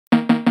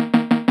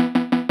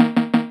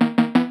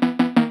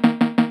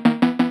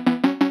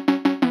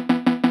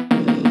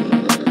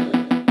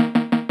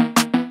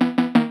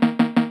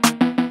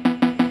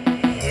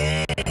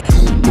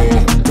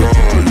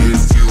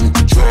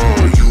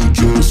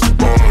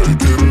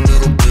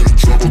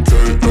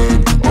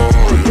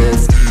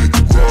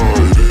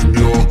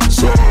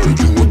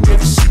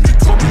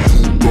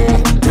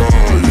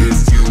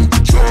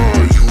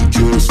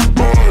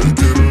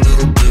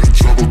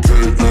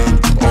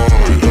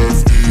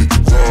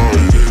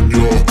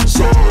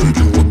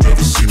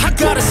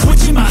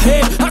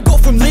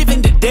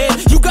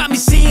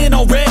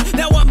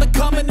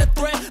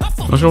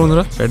নমস্কার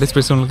বন্ধুরা, paradise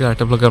pets চ্যানেলের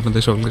আরেকটা ব্লগে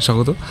আপনাদের সকলকে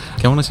স্বাগত।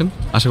 কেমন আছেন?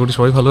 আশা করি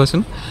সবাই ভালো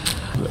আছেন।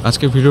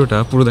 আজকের ভিডিওটা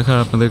পুরো দেখার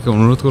আপনাদেরকে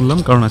অনুরোধ করলাম,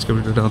 কারণ আজকের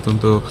ভিডিওটা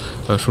অত্যন্ত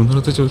সুন্দর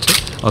হতে চলছে,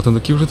 অত্যন্ত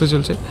কিউট হতে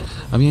চলছে।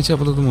 আমি আছি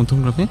আপাতত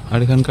মধ্যমগ্রামে, আর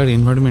এখানকার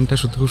এনভায়রনমেন্টটা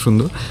সত্যি খুব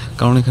সুন্দর,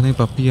 কারণ এখানে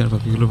পাপ্পি আর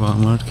পাপ্পিগুলো বাবা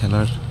মার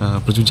খেলার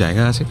প্রচুর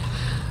জায়গা আছে।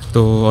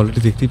 তো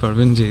অলরেডি দেখতেই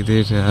পারবেন যে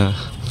এদের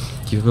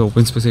কীভাবে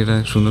ওপেন স্পেসে এরা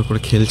সুন্দর করে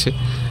খেলছে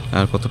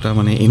আর কতটা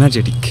মানে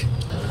এনার্জেটিক।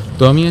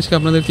 তো আমি আজকে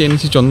আপনাদেরকে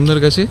এনেছি চন্দনদার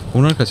কাছে।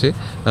 ওনার কাছে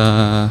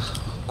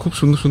খুব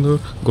সুন্দর সুন্দর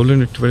গোল্ডেন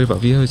রিট্রিভারের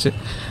পাপি হয়েছে।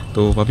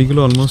 তো পাপিগুলো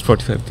অলমোস্ট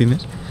 45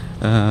 দিনের।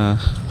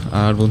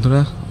 আর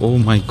বন্ধুরা, ও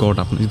মাই গড,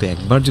 আপনি যদি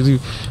একবার যদি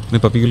মানে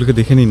পাপিগুলোকে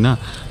দেখে নিন না,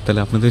 তাহলে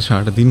আপনাদের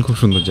সারাটা দিন খুব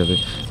সুন্দর যাবে।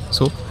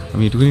 সো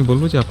আমি এটুকুনি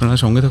বলবো যে আপনারা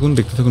সঙ্গে থাকুন,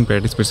 দেখতে থাকুন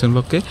প্যারাডাইস পেটস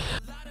ব্লগকে।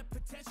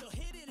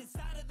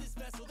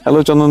 হ্যালো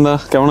চন্দনদা,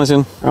 কেমন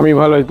আছেন? আমি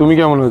ভালো আছি, তুমি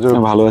কেমন আছো?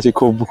 ভালো আছি,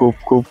 খুব খুব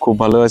খুব খুব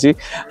ভালো আছি।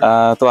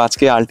 তো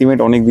আজকে আলটিমেট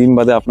অনেক দিন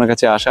বাদে আপনার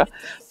কাছে আসা।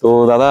 তো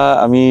দাদা,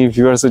 আমি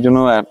ভিউয়ার্সের জন্য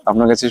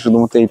আপনার কাছে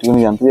শুধুমাত্র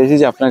এইটুকুনি জানতে চাইছি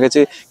যে আপনার কাছে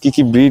কি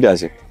কি ব্রিড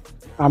আছে?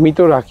 আমি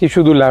তো রাখি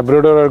শুধু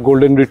ল্যাব্রাডর আর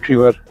গোল্ডেন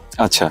রিট্রিভার।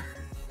 আচ্ছা।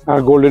 আর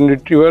গোল্ডেন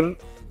রিট্রিভার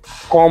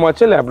কম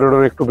আছে,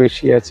 ল্যাব্রাডর একটু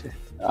বেশি আছে।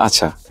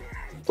 আচ্ছা,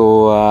 তো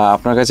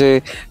আপনার কাছে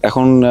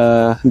এখন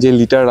যে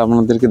লিটার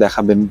আপনাদেরকে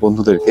দেখাবেন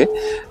বন্ধুদেরকে,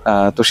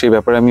 তো সেই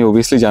ব্যাপারে আমি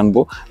অবভিয়াসলি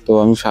জানবো। তো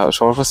আমি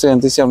সবার ফার্স্টে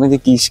জানতে চাই আপনার যে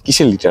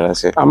কিসের লিটার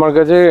আছে? আমার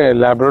কাছে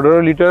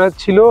ল্যাব্রাডরের লিটার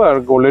ছিল আর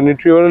গোল্ডেন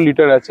রিট্রিভারের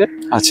লিটার আছে।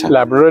 আচ্ছা।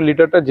 ল্যাব্রাডরের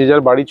লিটারটা যে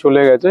যার বাড়ি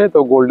চলে গেছে, তো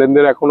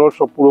গোল্ডেনদের এখনো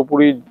সব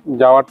পুরোপুরি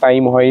যাওয়ার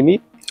টাইম হয়নি।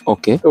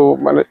 ওকে। তো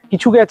মানে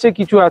কিছু গেছে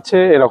কিছু আছে,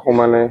 এরকম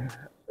মানে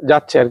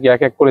যাচ্ছে আর কি,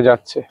 এক এক করে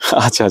যাচ্ছে।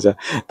 আচ্ছা আচ্ছা,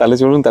 তাহলে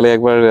চলুন তাহলে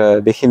একবার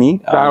দেখে নিই।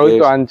 আর ওই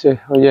তো আনছে,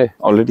 ওই যে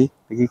অলরেডি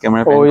দেখি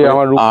ক্যামেরা। ওই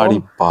আমার রূপম। আরে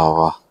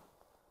বাবা,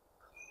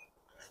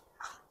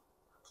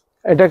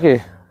 এটাকে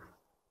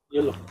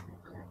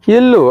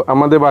ইয়েলো।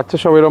 আমাদের বাচ্চা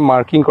সব এরকম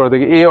মার্কিং করে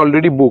দেখে, এ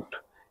অলরেডি বুকড।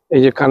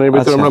 এই যে কানের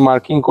ভেতরে আমরা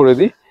মার্কিং করে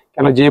দিই,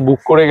 কেন যে বুক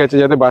করে গেছে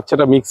যাতে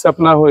বাচ্চাটা মিক্স আপ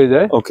না হয়ে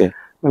যায়। ওকে।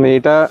 মানে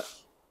এটা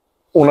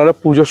ওনারা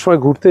পুজোর সময়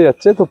ঘুরতে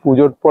যাচ্ছে, তো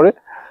পুজোর পরে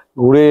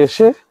ঘুরে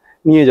এসে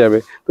নিয়ে যাবে,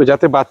 তো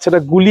যাতে বাচ্চাটা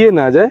গুলিয়ে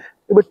না যায়।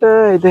 এবারটা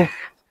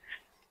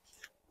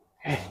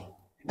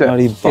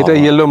এটা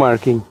ইয়েলো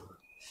মার্কিং।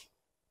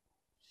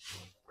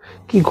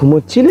 কি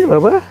ঘুমোচ্ছিলে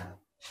বাবা,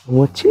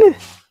 ঘুমোচ্ছিলে?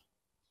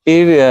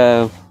 এর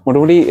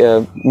মোটামুটি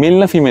মেল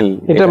না ফিমেল?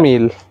 এটা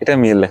মেল। এটা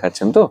মেল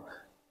দেখাচ্ছেন তো?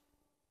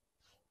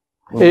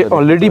 এই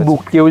অলরেডি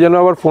বুক, কেউ যেন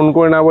আবার ফোন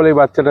করে না বলে এই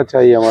বাচ্চাটা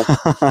চাই আমার।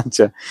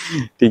 আচ্ছা,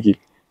 ঠিকই।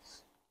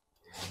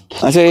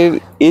 আচ্ছা, এর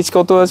এজ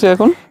কত আছে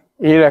এখন?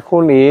 এর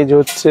এখন এজ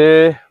হচ্ছে,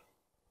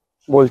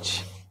 বলছি,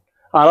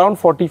 around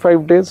 45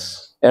 days.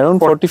 Around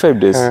 45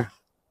 days?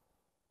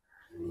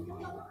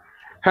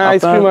 হ্যাঁ,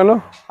 আইসক্রিম আনো।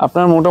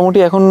 আপনার মোটামুটি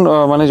এখন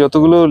মানে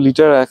যতগুলো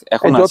লিটার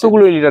এখন আছে?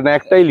 যতগুলো লিটার না,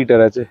 একটাই লিটার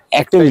আছে।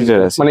 একটাই লিটার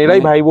আছে, মানে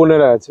এরাই ভাই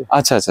বোনেরা আছে।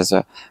 আচ্ছা আচ্ছা আচ্ছা।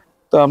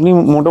 তো আপনি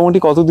মোটামুটি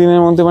কত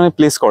দিনের মধ্যে মানে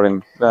প্লেস করেন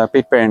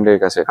পেট প্যারেন্টের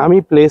কাছে? আমি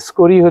প্লেস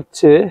করি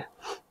হচ্ছে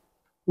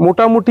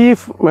মোটামুটি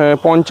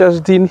 50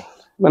 দিন,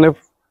 মানে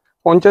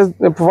 50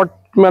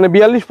 মানে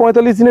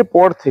 42-45 দিনের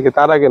পর থেকে,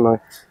 তার আগে নয়।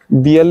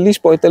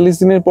 42-45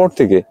 দিনের পর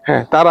থেকে?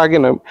 হ্যাঁ, তার আগে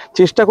নয়।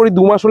 চেষ্টা করি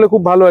 2 মাস হলে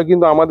খুব ভালো হয়,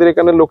 কিন্তু আমাদের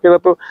এখানে লোকেরা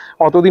তো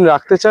অতদিন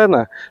রাখতে চায়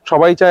না,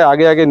 সবাই চায়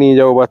আগে আগে নিয়ে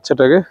যাবো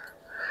বাচ্চাটাকে,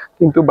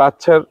 কিন্তু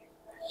বাচ্চার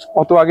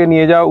অত আগে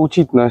নিয়ে যাওয়া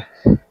উচিত নয়।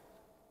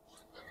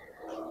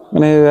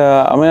 মানে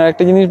আমার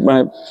একটা জিনিস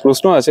মানে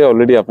প্রশ্ন আছে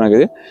অলরেডি আপনার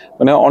কাছে,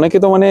 মানে অনেকে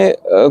তো মানে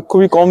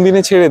খুবই কম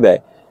দিনে ছেড়ে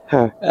দেয়।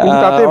 হ্যাঁ, কিন্তু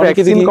তাতে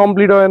ভ্যাকসিন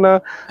কমপ্লিট হয় না,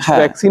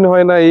 ভ্যাকসিন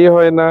হয় না, এই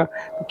হয় না,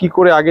 কি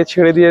করে আগে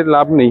ছেড়ে দিয়ে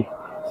লাভ নেই।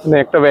 মানে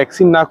একটা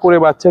ভ্যাকসিন না করে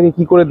বাচ্চাকে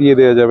কি করে দিয়ে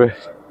দেওয়া যাবে?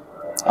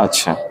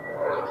 আচ্ছা,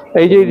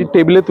 এই যে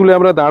টেবিলে তুলে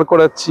আমরা দাঁড়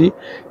করাচ্ছি,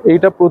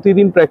 এইটা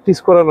প্রতিদিন প্র্যাকটিস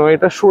করানো,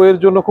 এটা শো এর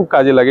জন্য খুব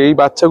কাজে লাগে। এই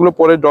বাচ্চাগুলো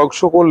পরে ডগ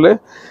শো করলে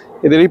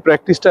এদের এই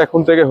প্র্যাকটিসটা এখন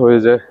থেকে হয়ে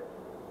যায়।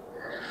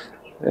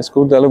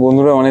 তাহলে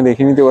বন্ধুরা মানে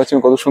দেখে নিতে পারছেন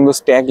কত সুন্দর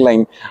স্ট্যাগ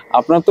লাইন।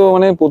 আপনার তো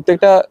মানে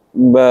প্রত্যেকটা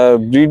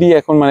ব্রিডই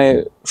এখন মানে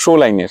শো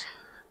লাইনের।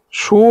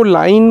 শো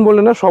লাইন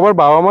বলে না, সবার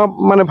বাবা মা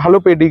মানে ভালো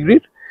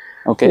পেডিগ্রির।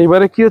 ওকে,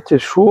 এবারে কি হচ্ছে,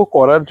 শো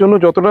করার জন্য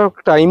যতটা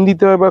টাইম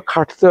দিতে হয় বা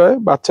খাটতে হয়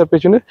বাচ্চার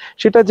পেছনে,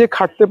 সেটা যে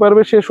খাটতে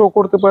পারবে সে শো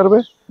করতে পারবে।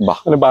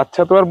 মানে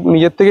বাচ্চা তো আর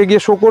নিজের থেকে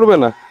গিয়ে শো করবে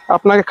না,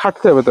 আপনাকে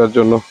খাটতে হবে তার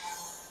জন্য।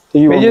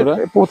 এই যে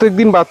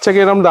প্রত্যেকদিন বাচ্চাকে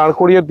এরকম দাঁড়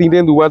করিয়ে দিনে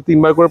 2-3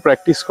 বার করে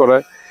প্র্যাকটিস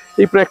করায়,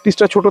 এই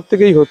প্র্যাকটিসটা ছোটোর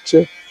থেকেই হচ্ছে।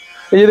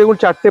 এই যে দেখুন,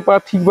 4টে পা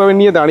ঠিকভাবে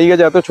নিয়ে দাঁড়িয়ে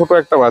গেছে এত ছোট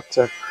একটা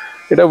বাচ্চা,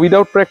 এটা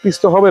উইদাউট প্র্যাকটিস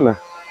তো হবে না।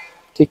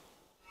 ঠিক,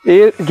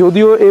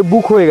 যদিও এ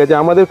বুক হয়ে গেছে,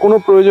 আমাদের কোনো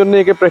প্রয়োজন নেই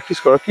একে প্র্যাকটিস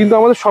করার, কিন্তু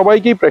আমাদের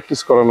সবাইকেই প্র্যাকটিস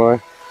করানো হয়।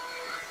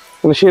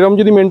 মানে সেরকম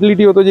যদি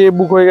মেন্টালিটি হতো যে এ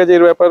বুক হয়ে গেছে,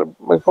 এর ব্যাপার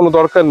কোনো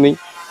দরকার নেই।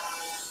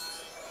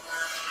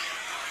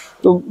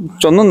 তো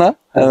চন্দনদা,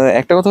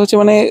 একটা কথা হচ্ছে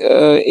মানে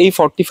এই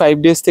 45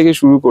 ডেজ থেকে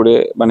শুরু করে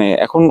মানে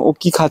এখন ও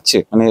কি খাচ্ছে?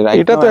 মানে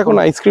এটা তো এখন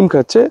আইসক্রিম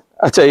খাচ্ছে।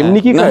 আচ্ছা, এমনি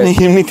কি খায়?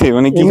 এমনিতে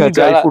মানে কি খাচ্ছে?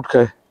 ড্রাই ফ্রুট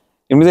খায়।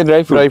 এমনিতে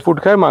ড্রাই ফ্রুট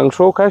খায়,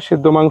 মাংসও খায়,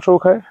 সেদ্ধ মাংসও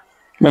খায়।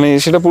 মানে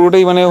সেটা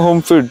পুরোটাই মানে হোম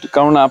ফুড?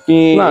 কারণ আপনি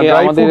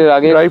আমাদের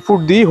আগে ড্রাই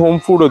ফ্রুট দিই, হোম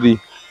ফুডও দিই।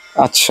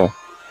 আচ্ছা,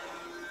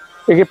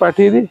 একে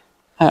পাঠিয়ে দিই।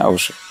 হ্যাঁ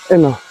অবশ্যই।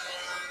 না,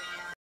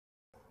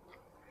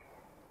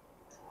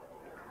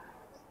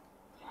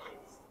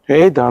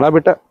 এই দাঁড়া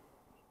বেটা,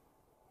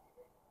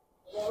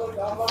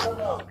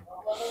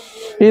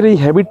 এর এই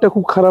হ্যাবিটটা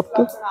খুব খারাপ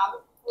তো।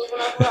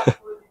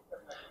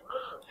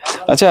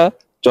 আচ্ছা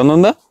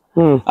চন্দনদা,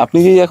 আপনি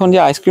যে এখন যে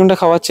আইসক্রিমটা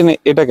খাওয়াচ্ছেন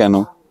এটা কেন?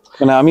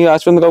 মানে আমি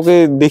আজ পর্যন্ত কাউকে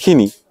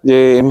দেখিনি যে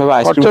এভাবে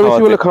আইসক্রিম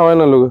বেশি বলে খাওয়ায়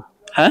না লোকে।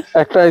 হ্যাঁ,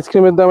 একটা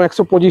আইসক্রিমের দাম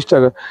 125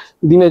 টাকা,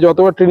 দিনে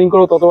যতবার ট্রেনিং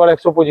করো ততবার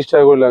 125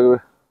 টাকা করে লাগবে।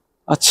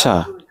 আচ্ছা,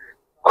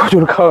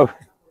 কজন খাওয়াবে?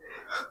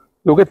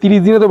 লোকে 30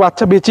 দিনে তো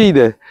বাচ্চা বেঁচেই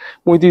দেয়,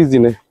 35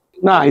 দিনে।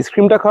 না,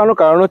 আইসক্রিমটা খাওয়ানোর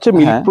কারণ হচ্ছে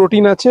মিল্ক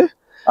প্রোটিন আছে,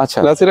 আচ্ছা,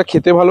 প্লাস এটা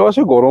খেতে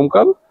ভালোবাসে,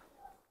 গরমকাল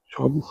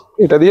সব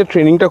এটা দিয়ে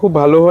ট্রেনিংটা খুব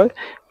ভালো হয়।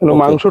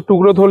 মাংসর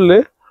টুকরো ধরলে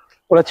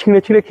ওরা ছিঁড়ে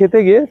ছিঁড়ে খেতে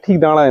গিয়ে ঠিক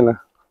দাঁড়ায় না।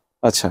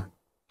 আচ্ছা,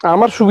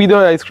 আমার সুবিধা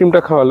হয়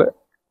আইসক্রিমটা খাওয়ালে।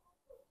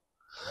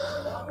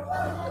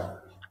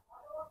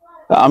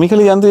 আমি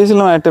খালি জানতে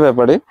চাইছিলাম একটা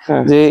ব্যাপারে,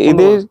 যে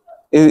এদের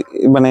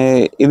মানে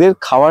এদের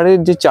খাবারের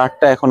যে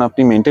চার্টটা এখন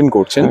আপনি মেনটেন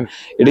করছেন,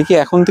 এটা কি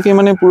এখন থেকে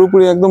মানে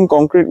পুরোপুরি একদম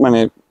কংক্রিট মানে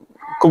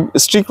খুব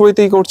স্ট্রিক্ট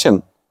ওয়েতেই করছেন?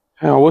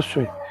 হ্যাঁ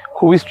অবশ্যই,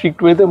 খুবই স্ট্রিক্ট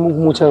ওয়েতে, মুখ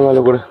মুছা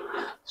ভালো করে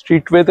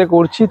স্ট্রিক্ট ওয়েতে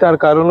করছি। তার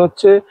কারণ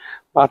হচ্ছে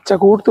বাচ্চা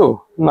করতো,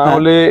 না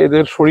হলে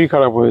এদের শরীর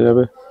খারাপ হয়ে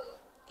যাবে।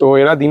 তো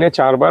এরা দিনে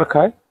 4 বার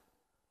খায়,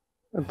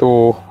 তো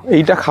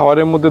এইটা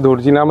খাবারের মধ্যে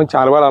ধরছি না আমি।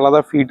 4 বার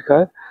আলাদা ফিড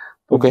খায়,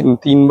 তো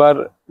 3 বার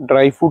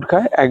ড্রাই ফুড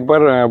খায়, 1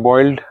 বার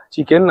বয়েলড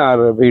চিকেন আর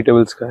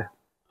ভেজিটেবলস খায়।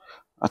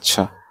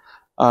 আচ্ছা,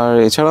 আর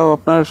এছাড়াও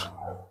আপনার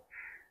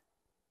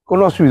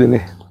কোনো অসুবিধা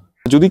নেই।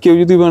 যদি কেউ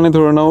যদি মানে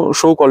ধরে নাও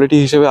শো কোয়ালিটি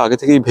হিসেবে আগে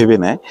থেকেই ভেবে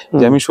নেয়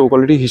যে আমি শো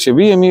কোয়ালিটি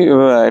হিসেবেই আমি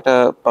একটা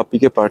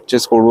পাপ্পিকে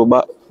পারচেস করব বা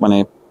মানে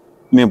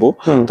নেব,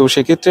 তো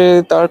সেক্ষেত্রে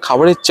তার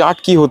খাবারের চার্ট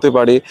কি হতে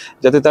পারে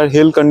যাতে তার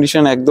হেলথ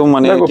কন্ডিশন একদম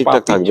মানে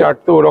ঠিকঠাক থাকবে? চার্ট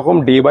তো ওরকম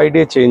ডে বাই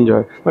ডে চেঞ্জ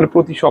হয়, মানে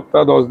প্রতি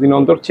সপ্তাহ 10 দিন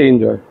অন্তর চেঞ্জ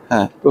হয়।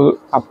 হ্যাঁ, তো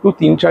আপ টু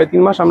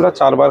 3-3.5 মাস আমরা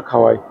 4 বার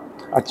খাওয়াই,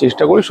 আর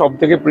চেষ্টা করি সব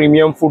থেকে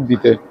প্রিমিয়াম ফুড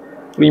দিতে।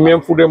 প্রিমিয়াম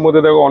ফুডের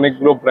মধ্যে দেখো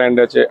অনেকগুলো ব্র্যান্ড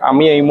আছে,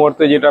 আমি এই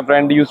মুহূর্তে যেটা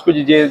ব্র্যান্ড ইউজ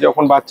করছি, যে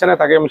যখন বাচ্চা না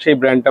তাকে আমি সেই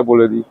ব্র্যান্ডটা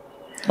বলে দিই।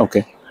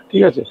 ওকে,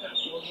 ঠিক আছে।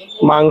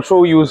 মাংসও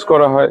ইউজ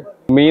করা হয়।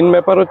 মেন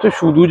ব্যাপার হচ্ছে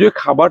শুধু যে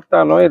খাবার তা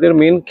নয়, এদের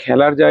মেন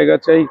খেলার জায়গা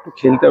চাই, একটু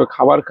খেলতে হবে।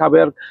 খাবার খাবে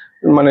আর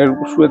মানে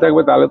শুয়ে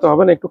থাকবে তাহলে তো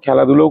হবে না, একটু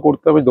খেলাধুলোও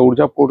করতে হবে,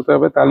 দৌড়ঝাঁপ করতে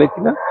হবে, তাহলে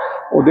কিনা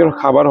ওদের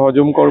খাবার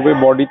হজম করবে,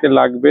 বডিতে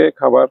লাগবে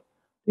খাবার।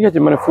 ঠিক আছে,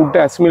 মানে ফুডটা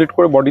অ্যাসিমিলেট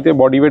করে বডিতে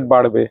বডি ওয়েট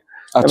বাড়বে।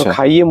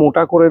 খাইয়ে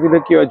মোটা করে দিলে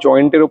কি হয়,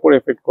 জয়েন্টের ওপর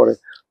এফেক্ট করে।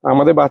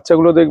 আমাদের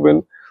বাচ্চাগুলো দেখবেন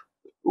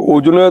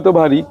ওজনে হয়তো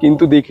ভারী,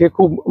 কিন্তু দেখে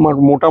খুব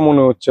মোটা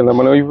মনে হচ্ছে না,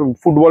 মানে ওই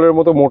ফুটবলের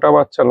মতো মোটা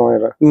বাচ্চা নয়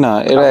এরা। না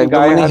এরা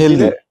একদম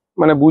হেলদি,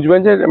 মানে বুঝবেন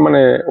যে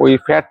মানে ওই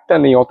ফ্যাটটা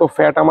নেই, অত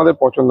ফ্যাট আমাদের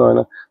পছন্দ হয়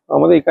না।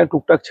 আমাদের এখানে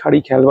টুকটাক ছাড়ি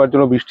খেলবার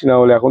জন্য, বৃষ্টি না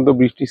হলে, এখন তো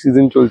বৃষ্টি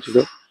সিজন চলছিল,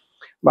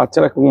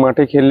 বাচ্চারা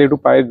মাঠে খেললে একটু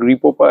পায়ের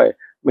গ্রিপও পায়,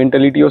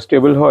 মেন্টালিটিও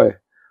স্টেবল হয়।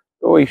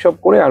 তো এইসব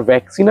করে, আর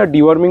ভ্যাকসিন আর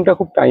ডিওয়ার্মিংটা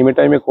খুব টাইমে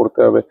টাইমে করতে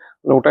হবে,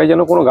 মানে ওটাই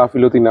যেন কোনো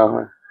গাফিলতি না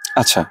হয়।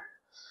 আচ্ছা,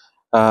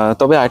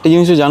 তবে আরেকটা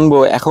জিনিসও জানবো,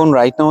 এখন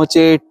রাইট নাও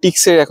হচ্ছে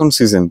টিক্সের এখন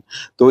সিজন,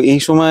 তো এই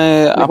সময়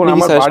আপনি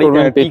কি সাজেস্ট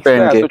করবেন পেট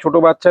প্যারেন্টকে? ছোট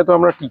বাচ্চায় তো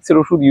আমরা টিক্সের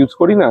ওষুধ ইউজ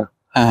করি না।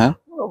 হ্যাঁ,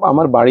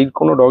 আমার বাড়ির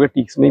কোনো ডগে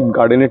টিক্স নেই,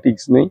 গার্ডেনে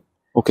টিক্স নেই।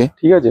 ওকে,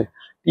 ঠিক আছে।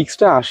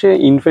 টিক্সটা আসে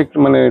ইনফেক্ট,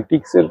 মানে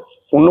টিক্সের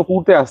অন্য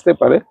কুকুরতে আসতে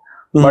পারে,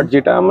 বাট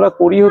যেটা আমরা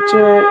করি হচ্ছে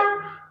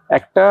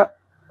একটা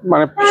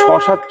মানে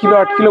 6-7 কিলো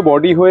 8 কিলো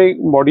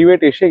বডি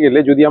ওয়েট এসে গেলে,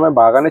 যদি আমার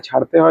বাগানে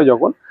ছাড়তে হয়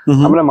যখন,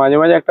 আমরা মাঝে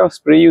মাঝে একটা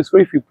স্প্রে ইউজ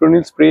করি,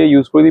 ফিপ্রোনিল স্প্রে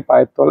ইউজ করে দিই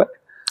পায়ের তলায়,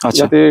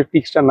 যাতে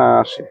টিক্সটা না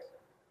আসে।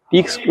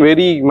 টিক্স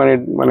ভেরি মানে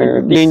মানে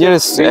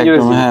ডেঞ্জারাস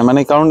একদম। হ্যাঁ,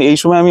 মানে কারণ এই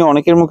সময় আমি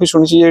অনেকের মুখে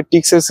শুনেছি যে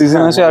টিক্সের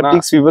সিজন আছে, আর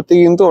টিক্স ফিভার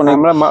থেকে কিন্তু অনেক,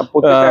 আমরা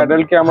প্রত্যেকটা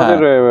অ্যাডাল্টকে আমাদের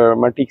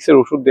টিক্সের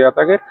ওষুধ দেওয়া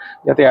থাকে,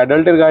 যাতে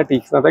অ্যাডাল্টের গায়ে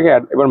টিক্স না থাকে।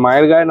 এবার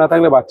মায়ের গায়ে না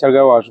থাকলে বাচ্চার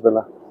গায়েও আসবে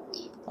না।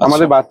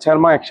 আমাদের বাচ্চার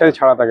মা একসাথে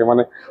ছাড়া থাকে,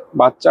 মানে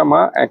বাচ্চা মা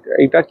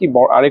এটা কি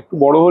আরেকটু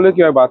বড় হলে কি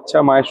হয়, বাচ্চা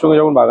মায়ের সঙ্গে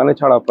যখন বাগানে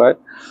ছাড়া পায়,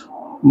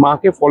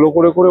 মাকে ফলো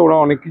করে করে ওরা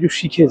অনেক কিছু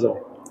শিখে যায়।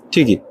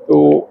 ঠিকই, তো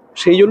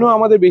সেই জন্য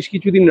আমাদের বেশ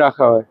কিছুদিন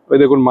রাখা হয়। ওই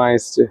দেখুন মা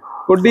এসছে,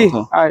 গুড্ডি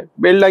আয়,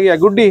 বেল লাগিয়ে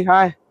গুড্ডি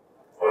আয়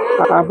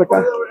বেটা।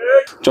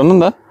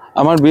 চন্দনদা,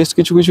 আমার বেশ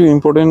কিছু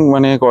ইম্পর্টেন্ট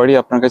মানে কোয়ারি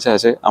আপনার কাছে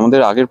আছে। আমাদের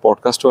আগের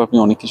পডকাস্টও আপনি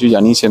অনেক কিছু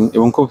জানিয়েছেন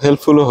এবং খুব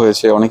হেল্পফুলও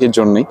হয়েছে অনেকের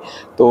জন্যই।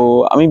 তো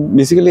আমি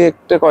বেসিক্যালি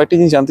কয়েকটি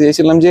জিনিস জানতে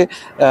চাইছিলাম যে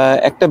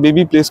একটা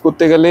বেবি প্লেস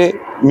করতে গেলে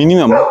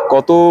মিনিমাম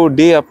কত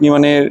ডে আপনি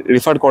মানে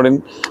রেফার করেন,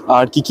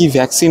 আর কি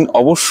ভ্যাকসিন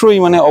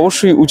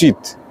অবশ্যই উচিত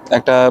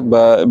একটা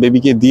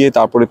বেবিকে দিয়ে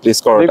তারপরে প্লেস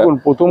করা? দেখুন,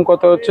 প্রথম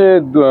কথা হচ্ছে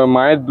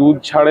মায়ের দুধ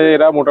ছাড়ে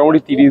এরা মোটামুটি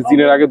 30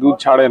 দিনের আগে দুধ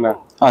ছাড়ে না।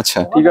 আচ্ছা,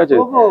 ঠিক আছে।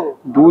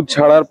 দুধ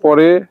ছাড়ার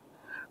পরে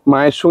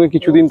মায়ের সঙ্গে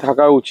কিছুদিন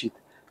থাকা উচিত।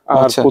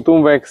 আর প্রথম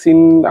ভ্যাকসিন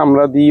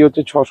আমরা দিই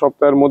হচ্ছে 6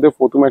 সপ্তাহের মধ্যে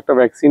প্রথম একটা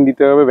ভ্যাকসিন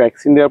দিতে হবে।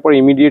 ভ্যাকসিন দেওয়ার পর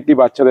ইমিডিয়েটলি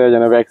বাচ্চা দেওয়া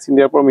যায় না, ভ্যাকসিন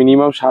দেওয়ার পর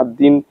মিনিমাম 7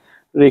 দিন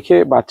রেখে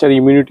বাচ্চার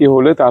ইমিউনিটি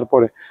হলে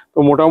তারপরে। তো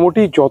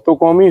মোটামুটি যত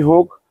কমই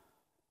হোক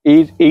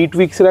 8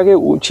 উইক্সের আগে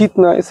উচিত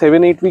নয়,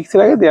 7-8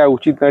 উইক্সের আগে দেওয়া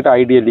উচিত না, এটা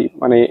আইডিয়ালি।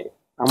 মানে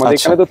আমাদের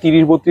এখানে তো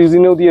 30-32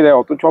 দিনেও দিয়ে দেয়,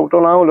 অত ছোট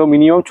না হলেও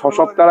মিনিমাম 6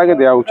 সপ্তাহ আগে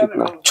দেওয়া উচিত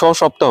না। 6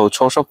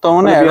 সপ্তাহ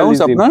মানে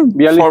অ্যারাউন্ড আপনার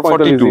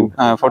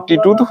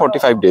 42 to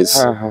 45 ডেজ।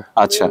 হ্যাঁ।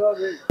 আচ্ছা,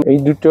 এই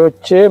দুটো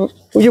হচ্ছে,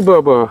 ওই যে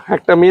বাবা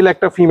একটা মেল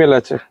একটা ফিমেল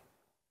আছে।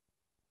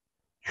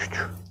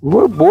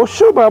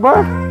 বসো বাবা,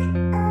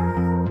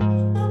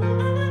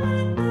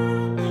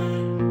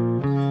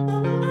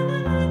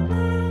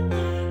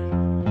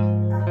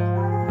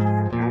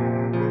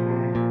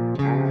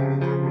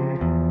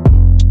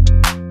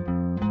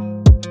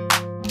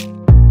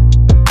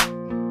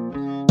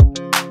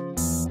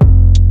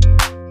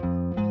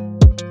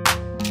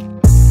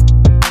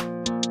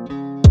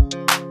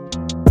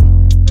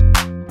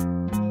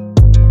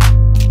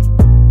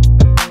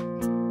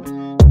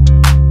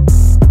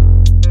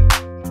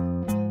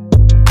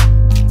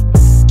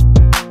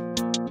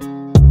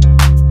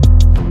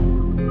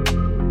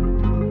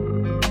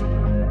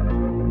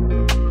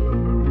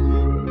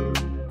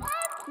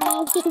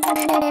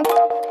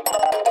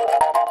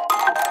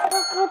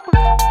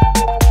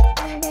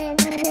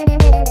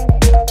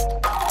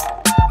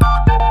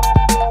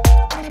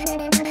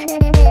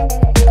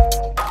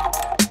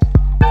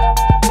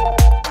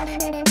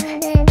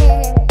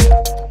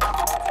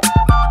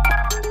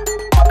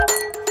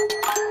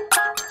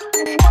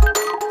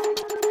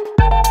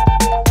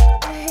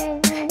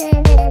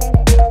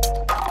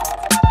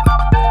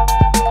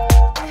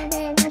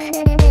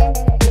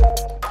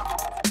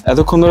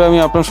 এতক্ষণ ধরে আমি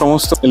আপনার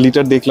সমস্ত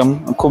লিটার দেখলাম,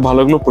 খুব ভালো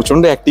লাগলো,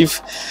 প্রচণ্ড অ্যাক্টিভ।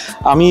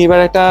 আমি এবার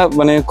একটা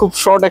মানে খুব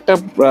শর্ট একটা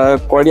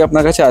কোয়ারি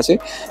আপনার কাছে আছে,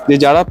 যে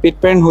যারা পেট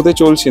প্যারেন্ট হতে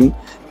চলছেন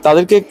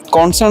তাদেরকে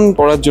কনসার্ন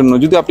করার জন্য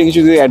যদি আপনি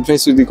কিছু যদি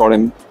অ্যাডভাইস যদি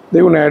করেন।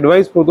 দেখুন,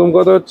 অ্যাডভাইস প্রথম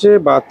কথা হচ্ছে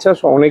বাচ্চা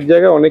অনেক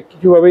জায়গায় অনেক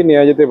কিছুভাবেই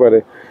নেওয়া যেতে পারে।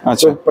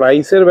 আচ্ছা,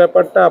 প্রাইসের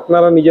ব্যাপারটা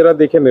আপনারা নিজেরা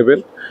দেখে নেবেন,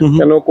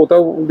 কেন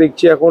কোথাও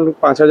দেখছি এখন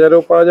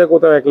 5,000-এও পাওয়া যায়,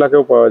 কোথাও 1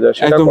 লাখেও পাওয়া যায়,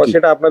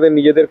 সেটা আপনাদের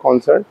নিজেদের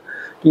কনসার্ন।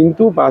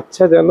 কিন্তু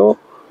বাচ্চা যেন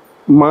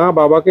মা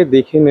বাবাকে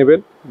দেখে নেবেন,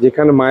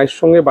 যেখানে মায়ের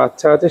সঙ্গে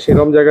বাচ্চা আছে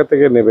সেরকম জায়গা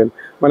থেকে নেবেন।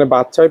 মানে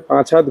বাচ্চায়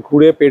 5 হাত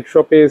ঘুরে পেট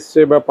শপে এসছে,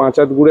 বা 5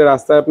 হাত ঘুরে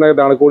রাস্তায় আপনাকে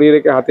দাঁড় করিয়ে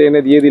রেখে হাতে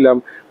এনে দিয়ে দিলাম,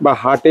 বা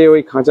হাটে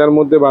ওই খাঁচার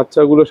মধ্যে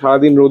বাচ্চাগুলো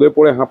সারাদিন রোদে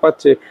পড়ে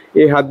হাঁপাচ্ছে,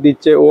 এ হাত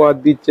দিচ্ছে ও হাত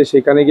দিচ্ছে,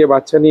 সেখানে গিয়ে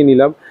বাচ্চা নিয়ে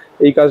নিলাম,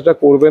 এই কাজটা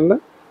করবেন না।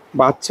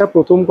 বাচ্চা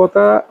প্রথম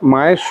কথা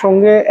মায়ের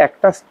সঙ্গে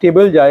একটা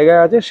স্টেবল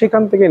জায়গায় আছে,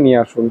 সেখান থেকে নিয়ে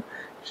আসুন।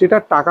 সেটা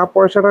টাকা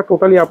পয়সাটা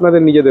টোটালি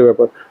আপনাদের নিজেদের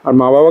ব্যাপার। আর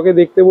মা বাবাকে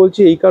দেখতে বলছি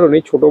এই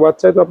কারণেই, ছোট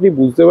বাচ্চায় তো আপনি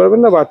বুঝতে পারবেন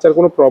না বাচ্চার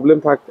কোনো প্রবলেম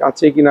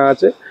আছে কি না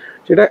আছে,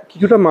 সেটা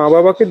কিছুটা মা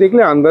বাবাকে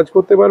দেখলে আন্দাজ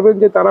করতে পারবেন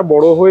যে তারা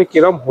বড় হয়ে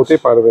কিরম হতে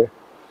পারবে।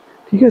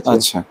 ঠিক আছে,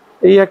 আচ্ছা,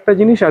 এই একটা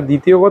জিনিস। আর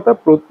দ্বিতীয় কথা,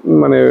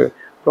 মানে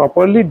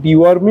প্রপারলি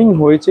ডিওয়ার্মিং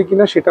হয়েছে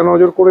কিনা সেটা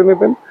নজর করে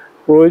নেবেন।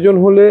 প্রয়োজন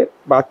হলে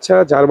বাচ্চা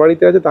যার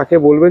বাড়িতে আছে তাকে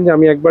বলবেন যে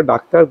আমি একবার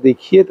ডাক্তার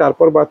দেখিয়ে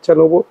তারপর বাচ্চা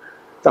নেবো।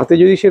 তাতে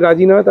যদি সে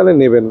রাজি না হয় তাহলে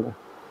নেবেন না,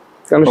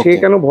 কারণ সে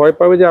কেন ভয়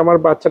পাবে যে আমার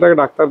বাচ্চাটাকে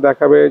ডাক্তার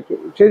দেখাবে।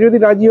 সে যদি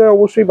রাজি হয়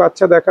অবশ্যই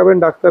বাচ্চা দেখাবেন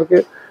ডাক্তারকে,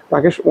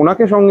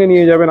 ওনাকে সঙ্গে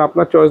নিয়ে যাবেন,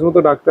 আপনার চয়েস মতো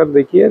ডাক্তার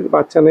দেখিয়ে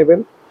বাচ্চা নেবেন।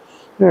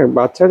 হ্যাঁ,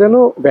 বাচ্চা যেন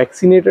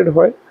ভ্যাকসিনেটেড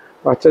হয়,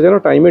 বাচ্চা যেন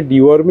টাইমে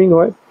ডিওয়ার্মিং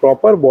হয়,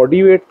 প্রপার বডি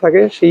ওয়েট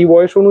থাকে, সেই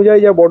বয়স অনুযায়ী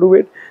যা বডি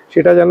ওয়েট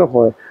সেটা যেন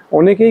হয়।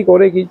 অনেকেই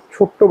করে কি,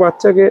 ছোট্ট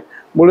বাচ্চাকে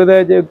বলে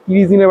দেয় যে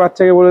 30 দিনের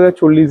বাচ্চাকে বলে দেয়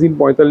 40 দিন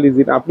 45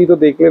 দিন। আপনি তো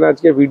দেখলেন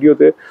আজকে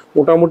ভিডিওতে,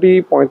 মোটামুটি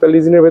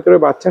 45 দিনের ভেতরে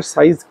বাচ্চার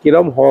সাইজ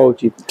কিরম হওয়া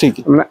উচিত। ঠিক,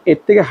 মানে এর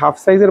থেকে হাফ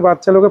সাইজের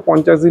বাচ্চা লোকে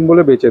 50 দিন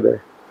বলে বেঁচে দেয়।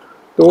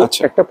 তো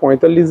একটা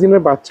 45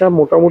 দিনের বাচ্চা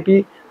মোটামুটি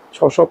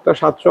 6 সপ্তাহ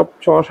 7 সপ্তাহ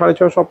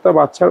 6-6.5 সপ্তাহ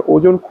বাচ্চার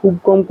ওজন খুব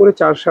কম করে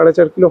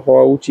 4-4.5 কিলো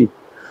হওয়া উচিত।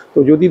 তো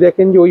যদি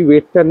দেখেন যে ওই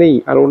ওয়েটটা নেই,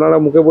 আর ওনারা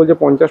মুখে বলছে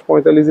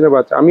 50-45 দিনের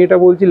বাচ্চা, আমি এটা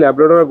বলছি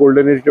ল্যাব্রাডর আর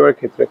গোল্ডেন রিট্রিভারের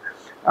ক্ষেত্রে,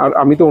 আর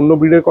আমি তো অন্য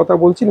ব্রিডের কথা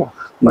বলছি না।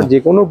 বা যে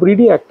কোনো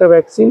ব্রিডই একটা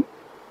ভ্যাকসিন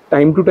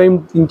টাইম টু টাইম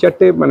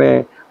 3-4টে মানে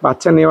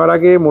বাচ্চা নেওয়ার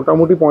আগে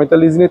মোটামুটি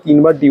 45 দিনে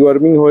 3বার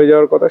ডিওয়ার্মিং হয়ে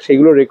যাওয়ার কথা,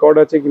 সেগুলো রেকর্ড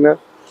আছে কিনা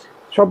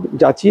সব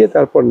যাচিয়ে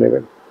তারপর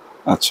নেবেন।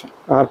 আচ্ছা,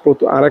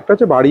 আর একটা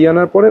হচ্ছে বাড়ি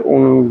আনার পরে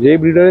যে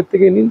ব্রিডারের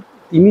থেকে নিন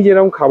তিনি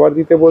যেরকম খাবার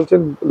দিতে বলছেন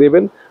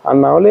দেবেন, আর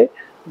না হলে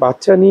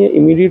বাচ্চা নিয়ে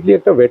ইমিডিয়েটলি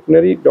একটা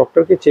ভেটেরিনারি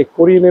ডক্টরকে চেক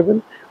করিয়ে নেবেন।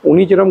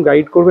 উনি যেরকম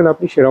গাইড করবেন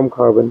আপনি সেরকম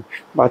খাওয়াবেন।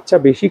 বাচ্চা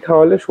বেশি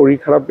খাওয়ালে শরীর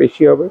খারাপ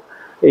বেশি হবে,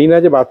 এই না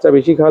যে বাচ্চা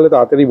বেশি খাওয়ালে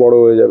তাড়াতাড়ি বড়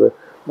হয়ে যাবে।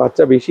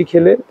 বাচ্চা বেশি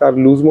খেলে তার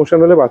লুজ মোশন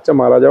হলে বাচ্চা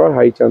মারা যাওয়ার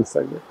হাই চান্স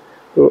থাকবে।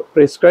 তো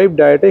প্রেসক্রাইব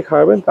ডায়েটে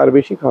খাওয়াবেন, তার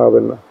বেশি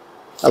খাওয়াবেন না,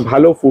 আর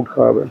ভালো ফুড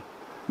খাওয়াবেন।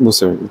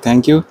 বুঝতে পারি।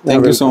 থ্যাংক ইউ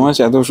সো মাচ,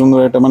 এত সুন্দর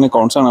একটা মানে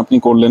কনসার্ন আপনি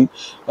করলেন।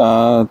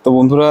 তো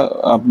বন্ধুরা,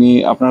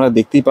 আপনারা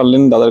দেখতেই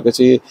পারলেন দাদার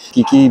কাছে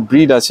কি কি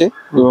ব্রিড আছে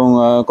এবং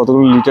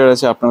কতগুলো লিটার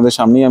আছে আপনাদের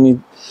সামনেই আমি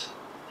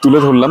তুলে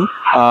ধরলাম।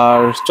 আর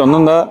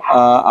চন্দনদা,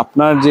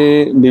 আপনার যে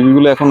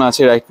বেবিগুলো এখন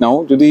আছে রাইট নাও,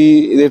 যদি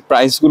এদের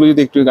প্রাইসগুলো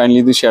যদি একটু কাইন্ডলি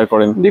যদি শেয়ার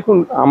করেন। দেখুন,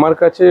 আমার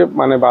কাছে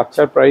মানে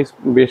বাচ্চার প্রাইস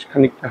বেশ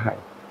খানিকটা হাই,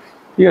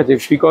 ঠিক আছে,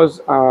 বিকজ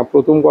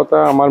প্রথম কথা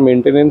আমার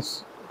মেনটেনেন্স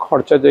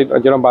খরচা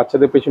যেরকম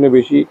বাচ্চাদের পেছনে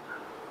বেশি।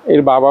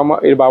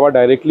 এর বাবা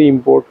ডাইরেক্টলি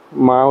ইম্পোর্ট,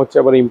 মা হচ্ছে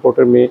আবার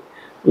ইম্পোর্টের মেয়ে,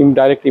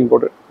 ডাইরেক্ট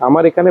ইম্পোর্টের।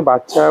 আমার এখানে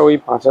বাচ্চা ওই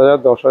 5,000,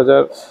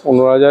 10,000,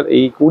 15,000,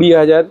 এই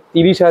 20,000,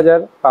 30,000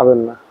 পাবেন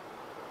না।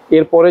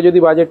 এরপরে যদি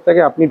বাজেট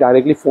থাকে আপনি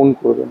ডাইরেক্টলি ফোন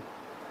করবেন।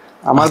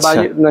 আমার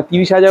বাজেট না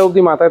 30,000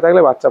 অবধি মাথায়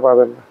থাকলে বাচ্চা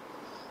পাবেন না।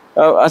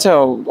 আচ্ছা,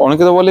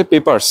 অনেকে তো বলে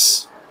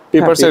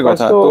পেপারসের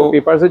কথা, তো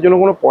পেপারসের জন্য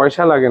কোনো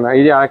পয়সা লাগে না।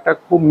 এই যে আরেকটা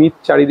খুব মিথ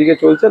চারিদিকে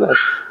চলছে না,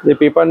 যে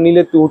পেপার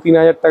নিলে 2-3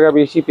 হাজার টাকা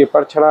বেশি,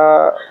 পেপার ছাড়া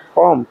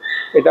কম।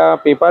 এটা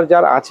পেপার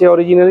যার আছে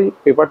অরিজিনালি,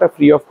 পেপারটা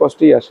ফ্রি অফ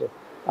কস্টেই আসে।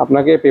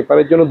 আপনাকে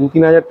পেপারের জন্য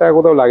 2-3 হাজার টাকা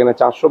কোথাও লাগে না।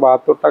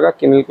 472 টাকা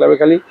কেনেল ক্লাবে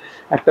খালি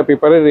একটা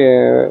পেপারের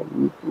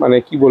মানে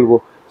কি বলবো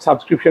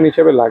সাবস্ক্রিপশন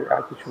হিসেবে লাগে,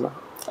 আর কিছু না।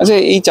 আচ্ছা,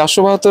 এই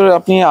 472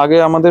 আপনি আগে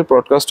আমাদের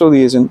পডকাস্টও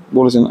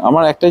বলেছেন।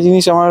 আমার একটা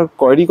জিনিস আমার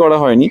কোয়ারি করা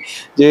হয়নি,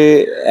 যে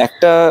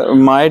একটা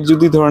মায়ের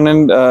যদি ধরে নেন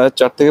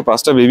 4 থেকে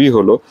 5টা বেবি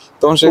হলো,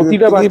 তখন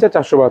প্রতিটা বাচ্চা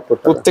 472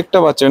 টাকা, প্রত্যেকটা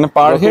বাচ্চা মানে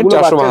পার হেড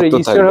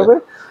 472 থাকবে।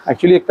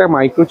 অ্যাকচুয়ালি একটা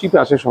মাইক্রোচিপ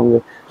আসে সঙ্গে,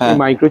 এই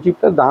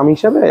মাইক্রোচিপটার দাম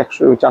হিসাবে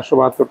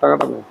 472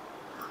 টাকাটা নেয়।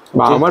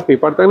 বা আমার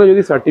পেপার থাকলে,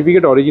 যদি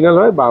সার্টিফিকেট অরিজিনাল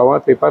হয়, বা আমার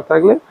পেপার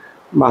থাকলে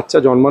বাচ্চা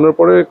জন্মানোর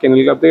পরে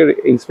কেনেল ক্লাব থেকে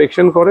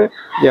ইন্সপেকশন করে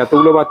যে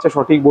এতগুলো বাচ্চা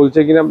সঠিক বলছে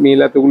কিনা, মেল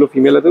এতগুলো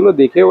ফিমেল এতগুলো,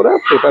 দেখে ওরা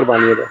পেপার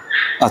বানিয়ে দেয়।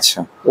 আচ্ছা,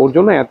 ওর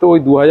জন্য এত ওই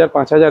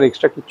 2000-5000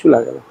 এক্সট্রা কিচ্ছু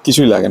লাগে না।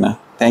 কিছুই লাগে না।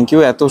 থ্যাংক ইউ,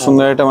 এত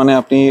সুন্দর একটা মানে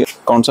আপনি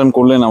কনসার্ন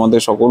করলেন আমাদের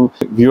সকল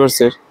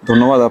ভিউয়ার্সের,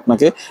 ধন্যবাদ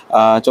আপনাকে।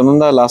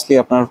 চন্দনদা, লাস্টলি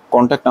আপনার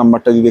কন্ট্যাক্ট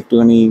নাম্বারটা যদি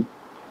একটুখানি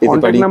পেতে পারি।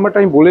 কন্ট্যাক্ট নাম্বারটা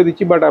আমি বলে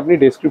দিচ্ছি, বাট আপনি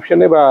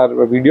ডেসক্রিপশনে বা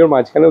ভিডিওর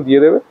মাঝখানেও দিয়ে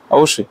দেবে।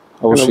 অবশ্যই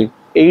অবশ্যই।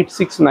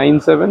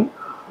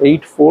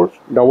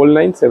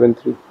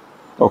 8697849973।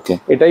 ওকে,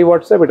 এটাই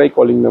হোয়াটসঅ্যাপ, এটাই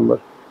কলিং নাম্বার।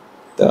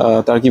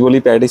 তার কি বলি,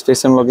 প্যারাডাইস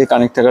পেটস এন্ড ব্লগে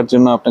কানেক্ট থাকার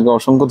জন্য আপনাকে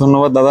অসংখ্য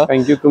ধন্যবাদ দাদা।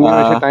 থ্যাংক ইউ, তুমি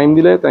এসে টাইম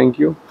দিলে, থ্যাংক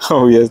ইউ।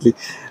 অবভিয়াসলি,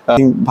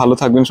 ভালো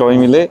থাকবেন সবাই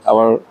মিলে,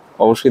 আবার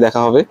অবশ্যই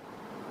দেখা হবে।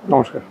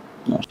 নমস্কার।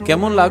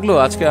 কেমন লাগলো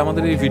আজকে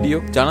আমাদের এই ভিডিও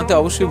জানাতে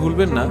অবশ্যই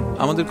ভুলবেন না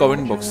আমাদের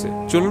কমেন্ট বক্সে।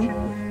 চলুন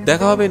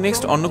দেখা হবে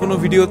নেক্সট অন্য কোনো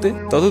ভিডিওতে।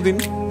 ততদিন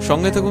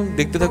সঙ্গে থাকুন,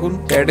 দেখতে থাকুন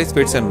paradise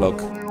pets and blog.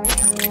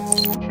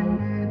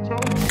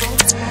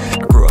 I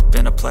grew up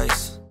in a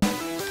place